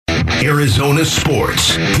Arizona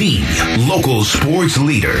sports, the local sports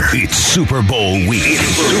leader. It's Super Bowl week.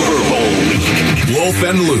 Wolf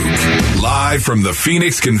and Luke, live from the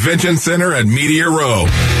Phoenix Convention Center at Media Row.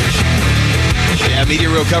 Yeah, Media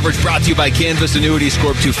Row coverage brought to you by Canvas Annuity.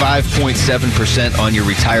 Score up to 5.7% on your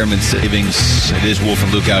retirement savings. It is Wolf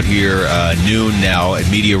and Luke out here, noon now at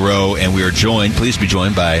Media Row, and we are pleased to be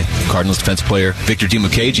joined by Cardinals defensive player Victor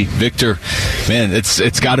Dimukeje. Victor, man,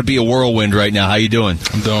 it's got to be a whirlwind right now. How you doing?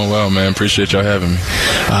 I'm doing well, man. Appreciate y'all having me.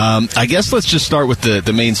 I guess let's just start with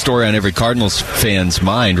the main story on every Cardinals fan's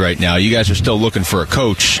mind right now. You guys are still looking for a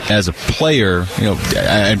coach. As a player, you know,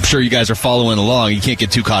 I'm sure you guys are following along. You can't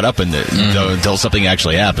get too caught up in it until something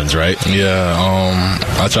actually happens, right? Yeah,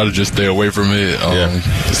 I try to just stay away from it.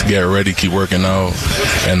 Just get ready, keep working out,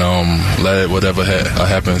 and let whatever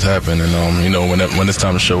happens happen. And you know, when it's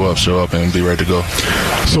time to show up and be ready to go.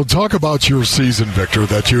 So talk about your season, Victor,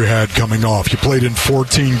 that you had coming off. You played in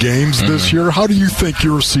 14 games this year. How do you think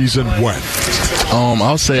your season went?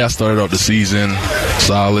 I'll say I started off the season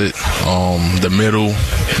solid. The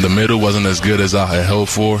middle wasn't as good as I had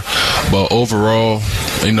hoped for, but overall,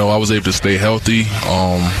 you know, I was able to stay healthy.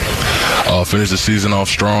 Finish the season off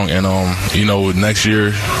strong, and you know, next year,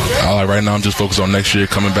 right now I'm just focused on next year,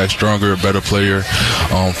 coming back stronger, a better player,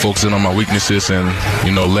 focusing on my weaknesses, and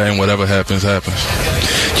you know, letting whatever happens.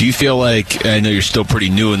 Do you feel like, I know you're still pretty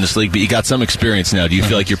new in this league, but you got some experience now. Do you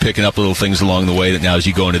feel like you're picking up little things along the way that now as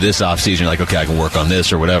you go into this offseason, you're like, okay, I can work on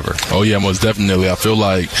this or whatever? Oh, yeah, most definitely. I feel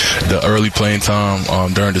like the early playing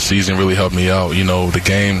time during the season really helped me out. You know, the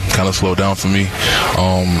game kind of slowed down for me.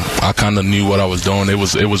 I kind of knew what I was doing. It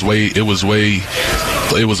was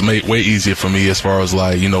made way easier for me as far as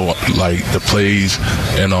like the plays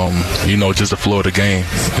and you know, just the flow of the game.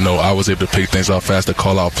 You know, I was able to pick things out faster,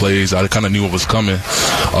 call out plays. I kind of knew what was coming.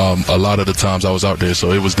 A lot of the times I was out there,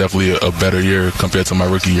 so it was definitely a better year compared to my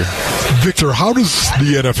rookie year. Victor, how does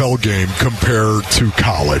the NFL game compare to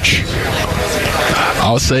college?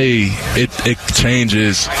 I'll say it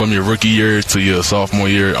changes from your rookie year to your sophomore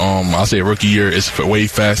year. I'll say rookie year is way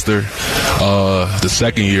faster. The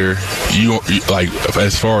second year, you like,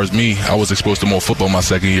 as far as me, I was exposed to more football my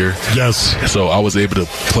second year. Yes. So I was able to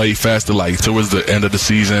play faster. Like towards the end of the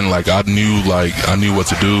season, like I knew what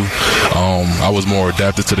to do. I was more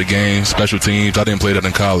adapted to the game. Special teams, I didn't play that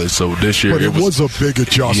in college. So this year, but it was a big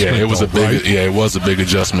adjustment. Yeah, it was it was a big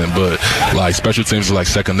adjustment. But like special teams is like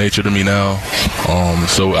second nature to me now.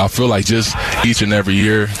 So I feel like just each and every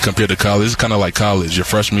year compared to college, it's kind of like college. Your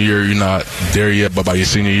freshman year, you're not there yet, but by your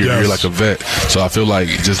senior year, you're like a vet. So I feel like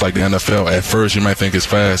just like the NFL, at first you might think it's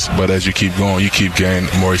fast, but as you keep going, you keep getting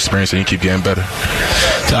more experience and you keep getting better.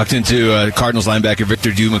 Talked into Cardinals linebacker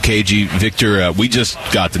Victor Dimukeje. Victor, we just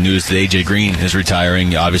got the news that A.J. Green is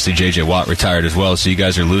retiring. Obviously, J.J. Watt retired as well, so you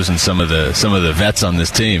guys are losing some of the vets on this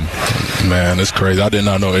team. Man, it's crazy. I did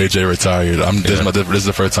not know A.J. retired. This is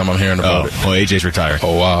the first time I'm hearing about it. Oh, A.J.'s retired.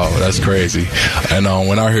 Oh, wow. That's crazy. And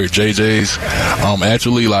when I heard J.J.'s,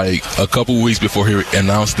 actually, like, a couple weeks before he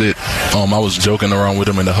announced it, I was joking around with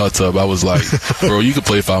him in the hot tub. I was like, bro, you could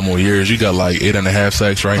play 5 more years. You got, like, 8.5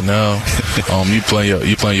 sacks right now. You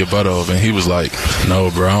playing your butt off. And he was like,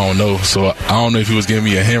 no, bro, I don't know. So I don't know if he was giving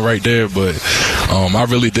me a hint right there, but I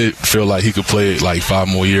really did feel like he could play, like, 5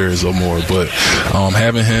 more years or more. But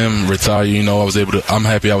having him retire, you know, I'm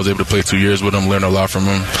happy I was able to play 2 years with him, learn a lot from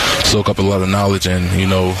him, soak up a lot of knowledge, and, you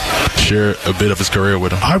know, share a bit of his career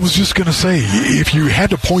with him. I was just going to say, if you had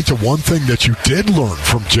to point to one thing that you did learn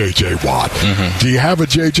from J.J. Watt, do you have a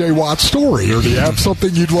J.J. Watt story, or do you have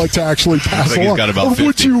something you'd like to actually pass along? Or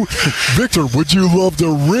Victor, would you love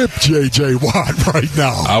to rip J.J. Watt right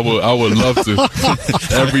now? I would love to.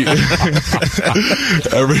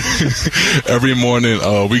 every morning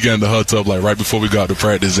we get in the hot tub, like right before we go out to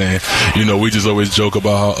practice, and you know, we just always joke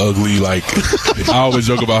about how ugly, like I always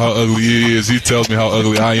joke about how ugly he is. He tells me how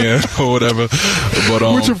ugly I am or whatever. But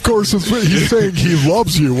which of course is he's saying he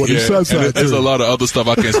loves you when he says that. There's a lot of other stuff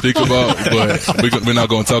I can't speak about, but we're not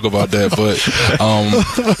going to talk about that. But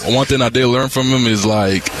one thing I did learn from him is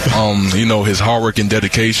like you know, his hard work and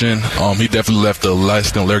dedication. He definitely left a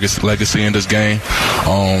lasting legacy in this game.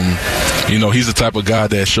 You know, he's the type of guy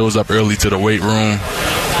that shows up early to the weight room,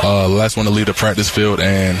 last one to leave the practice field,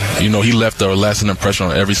 and you know, he left a lasting impression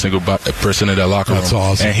on every single person in that locker room. That's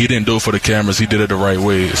awesome. And he didn't do it for the cameras. He did it the right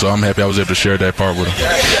way. So I'm happy I was able to share that part with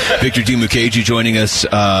him. Victor Dimukeji joining us.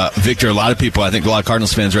 Victor, a lot of people, I think a lot of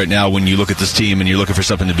Cardinals fans right now, when you look at this team and you're looking for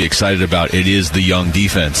something to be excited about, it is the young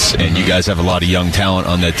defense. And you guys have a lot of young talent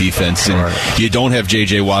on that defense. And you don't have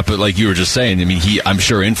J.J. Watt, but like you were just saying, I mean, he, I'm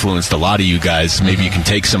sure, influenced a lot of you guys. Maybe you can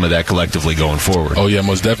take some of that collectively going forward. Oh, yeah,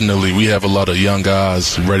 most definitely. We have a lot of young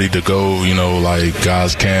guys ready to go, you know, like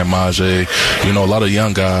guys Cam, Majay, you know, a lot of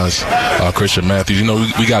young guys, Christian Matthews. You know,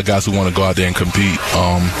 we got guys who want to go out there and compete,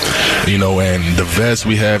 you know, and the vets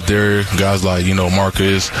we have there, guys like, you know,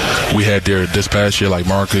 Marcus, we had there this past year, like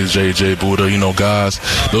Marcus, J.J., Buddha, you know, guys,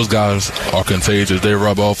 those guys are contagious. They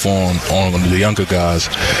rub off on the younger guys,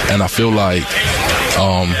 and I feel like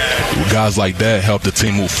guys like that help the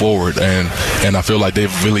team move forward, and I feel like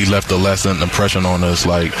they've really left a lasting impression on us.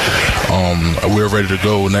 Like, we're ready to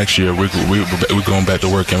go next year. We're going back to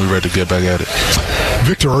work, and we're ready to get back at it.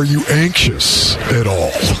 Victor, are you anxious at all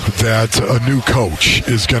that a new coach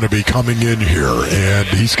is going to be coming in here and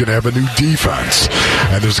he's going to have a new defense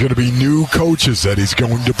and there's going to be new coaches that he's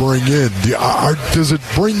going to bring in? Does it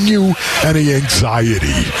bring you any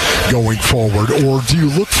anxiety going forward, or do you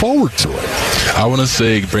look forward to it? I want to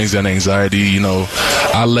say it brings that anxiety. You know,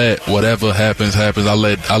 I let whatever happens. I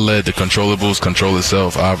let the controllables control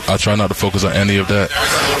itself. I try not to focus on any of that.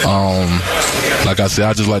 Like I said,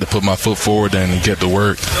 I just like to put my foot forward and get to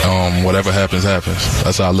work. Whatever happens, happens.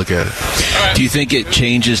 That's how I look at it. Do you think it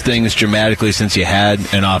changes things dramatically since you had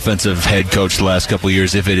an offensive head coach the last couple of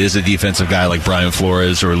years, if it is a defensive guy like Brian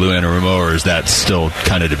Flores or Lou Anarumo, or is that still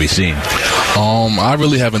kind of to be seen? I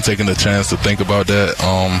really haven't taken the chance to think about that.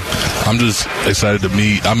 I'm just excited to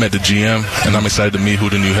meet. I met the GM, and I'm excited to meet who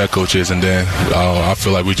the new head coach is, and then I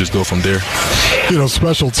feel like we just go from there. You know,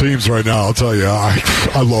 special teams right now, I'll tell you,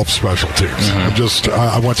 I love special teams.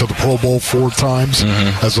 I went to the Pro Bowl 4 times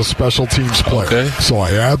as a special teams player, so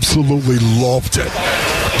I absolutely loved it.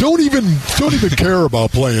 Don't even care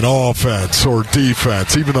about playing offense or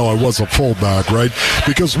defense, even though I was a fullback, right?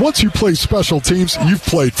 Because once you play special teams, you've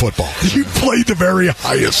played football. You've played the very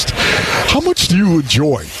highest. How much do you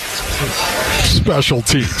enjoy special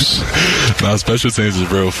teams? Now, special teams is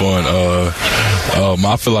real fun.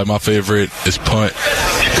 I feel like my favorite is punt,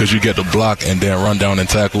 because you get to block and then run down and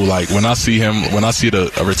tackle. Like, when I see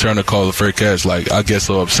the returner call the fair catch, like, I get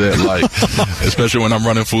so upset. Like, especially when I'm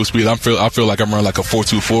running full speed. I feel like I'm running like a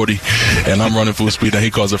 4.240, and I'm running full speed, and he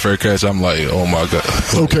calls a fair catch. I'm like, oh my god.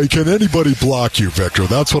 Okay, can anybody block you, Victor?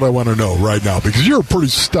 That's what I want to know right now, because you're a pretty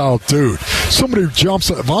stout dude. Somebody jumps.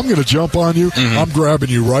 If I'm going to jump on you, I'm grabbing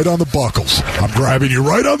you right on the buckles.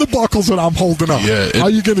 And I'm holding up. Yeah, how are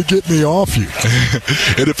you going to get me off you?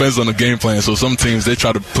 It depends on the game plan. So some teams, they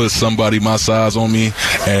try to put somebody my size on me,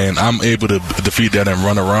 and I'm able to defeat that and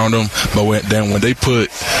run around them. But when they put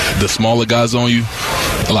the smaller guys on you,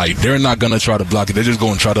 like, they're not gonna try to block it. They're just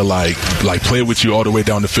gonna try to like play with you all the way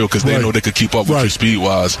down the field, because they know they could keep up with you speed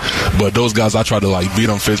wise. But those guys, I try to like beat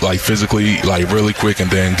them physically, like really quick, and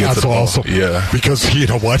then get to the ball. Awesome. Yeah, because you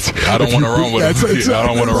know what? I don't want to run with them. I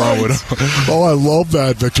don't want to run with them. Oh, I love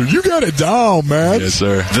that, Victor. You got it down, man. Yes,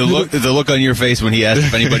 sir. The look on your face when he asked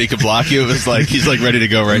if anybody could block you, it was like he's like ready to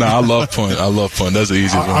go right now. I love punt. That's an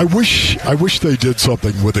easy one. I wish they did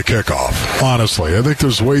something with the kickoff. Honestly, I think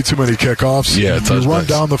there's way too many kickoffs. Yeah, you run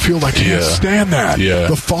down the field. I can't stand that. Yeah.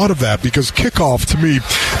 The thought of that, because kickoff to me,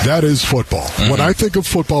 that is football. When I think of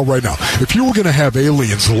football right now, if you were going to have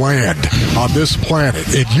aliens land on this planet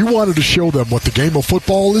and you wanted to show them what the game of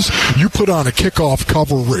football is, you put on a kickoff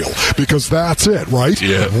cover reel, because that's it, right?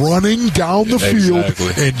 Yeah. Running down the field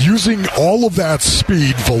and using all of that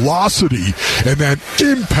speed, velocity, and then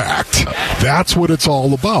impact. That's what it's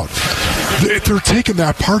all about. They're taking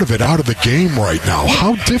that part of it out of the game right now.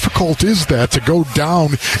 How difficult is that to go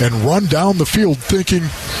down and run down the field thinking,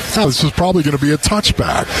 this is probably going to be a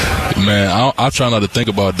touchback? Man, I try not to think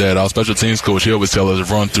about that. Our special teams coach, he always tells us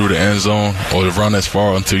to run through the end zone or to run as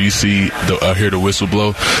far until you see hear the whistle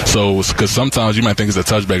blow. So, because sometimes you might think it's a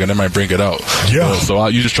touchback and they might bring it out. Yeah.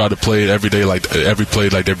 You just try to play it every day, like every play,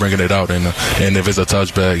 like they're bringing it out. And if it's a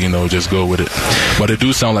touchback, just go with it. But it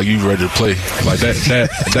do sound like you ready to play. Like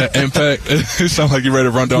that impact, it sounds like you're ready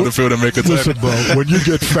to run down the field and make a tackle. Listen, bro, when you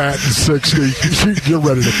get fat and 60, you're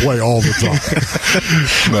ready to play all the time.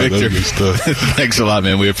 Victor, thanks a lot,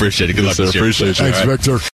 man. We appreciate it. Good luck this year. Appreciate you. Thanks, Victor.